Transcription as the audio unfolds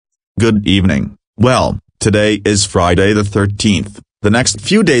Good evening. Well, today is Friday the 13th. The next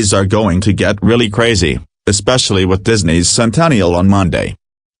few days are going to get really crazy, especially with Disney's Centennial on Monday.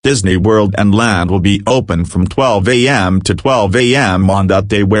 Disney World and Land will be open from 12 a.m. to 12 a.m. on that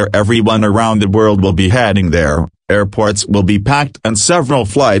day, where everyone around the world will be heading there. Airports will be packed and several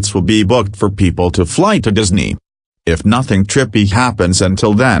flights will be booked for people to fly to Disney. If nothing trippy happens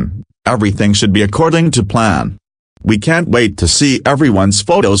until then, everything should be according to plan. We can't wait to see everyone's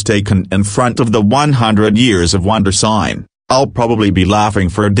photos taken in front of the 100 Years of Wonder sign. I'll probably be laughing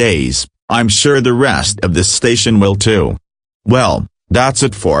for days. I'm sure the rest of this station will too. Well, that's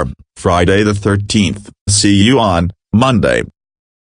it for Friday the 13th. See you on Monday.